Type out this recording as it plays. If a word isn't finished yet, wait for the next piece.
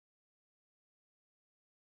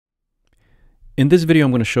In this video,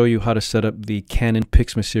 I'm going to show you how to set up the Canon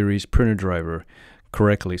Pixma series printer driver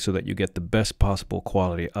correctly so that you get the best possible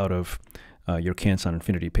quality out of your Canson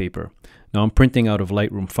Infinity paper. Now I'm printing out of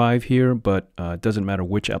Lightroom 5 here, but it doesn't matter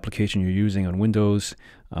which application you're using on Windows.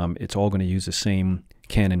 It's all going to use the same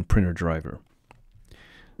Canon printer driver.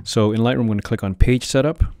 So in Lightroom, I'm going to click on Page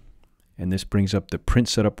Setup, and this brings up the Print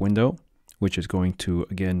Setup window, which is going to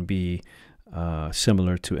again be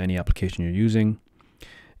similar to any application you're using.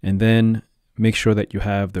 And then make sure that you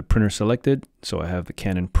have the printer selected. So I have the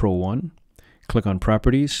Canon Pro 1. Click on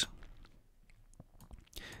Properties.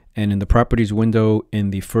 And in the Properties window,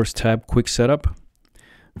 in the first tab, Quick Setup,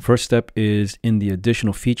 first step is in the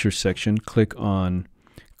Additional Features section. Click on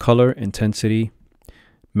Color, Intensity,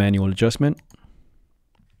 Manual Adjustment.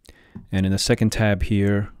 And in the second tab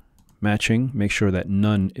here, Matching, make sure that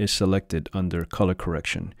none is selected under Color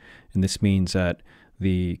Correction. And this means that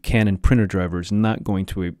the Canon printer driver is not going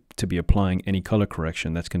to be applying any color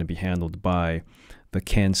correction. That's going to be handled by the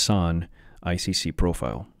Canson ICC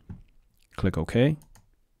profile. Click OK.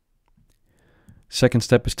 Second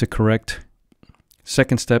step is to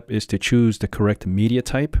choose the correct media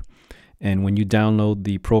type. And when you download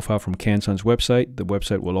the profile from Canson's website, the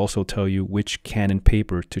website will also tell you which Canon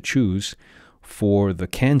paper to choose for the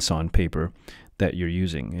Canson paper that you're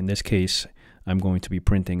using. In this case, I'm going to be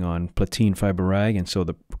printing on Platine Fiber Rag, and so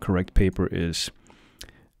the correct paper is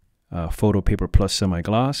Photo Paper Plus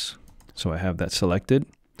Semi-Gloss. So I have that selected.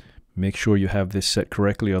 Make sure you have this set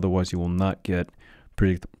correctly, otherwise you will not get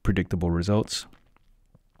predictable results.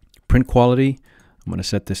 Print quality, I'm going to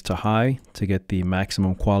set this to high to get the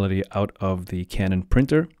maximum quality out of the Canon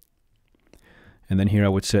printer. And then here I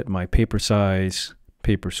would set my paper size,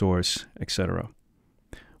 paper source, etc.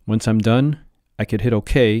 Once I'm done, I could hit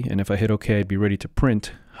OK, and if I hit OK, I'd be ready to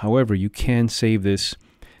print. However, you can save this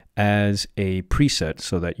as a preset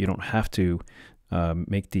so that you don't have to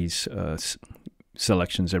make these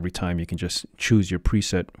selections every time. You can just choose your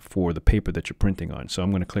preset for the paper that you're printing on. So I'm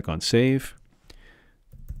going to click on Save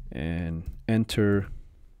and enter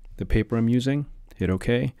the paper I'm using, hit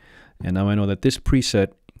OK, and now I know that this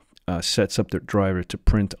preset sets up the driver to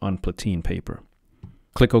print on Platine paper.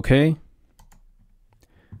 Click OK.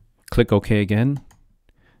 Click OK again,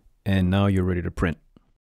 and now you're ready to print.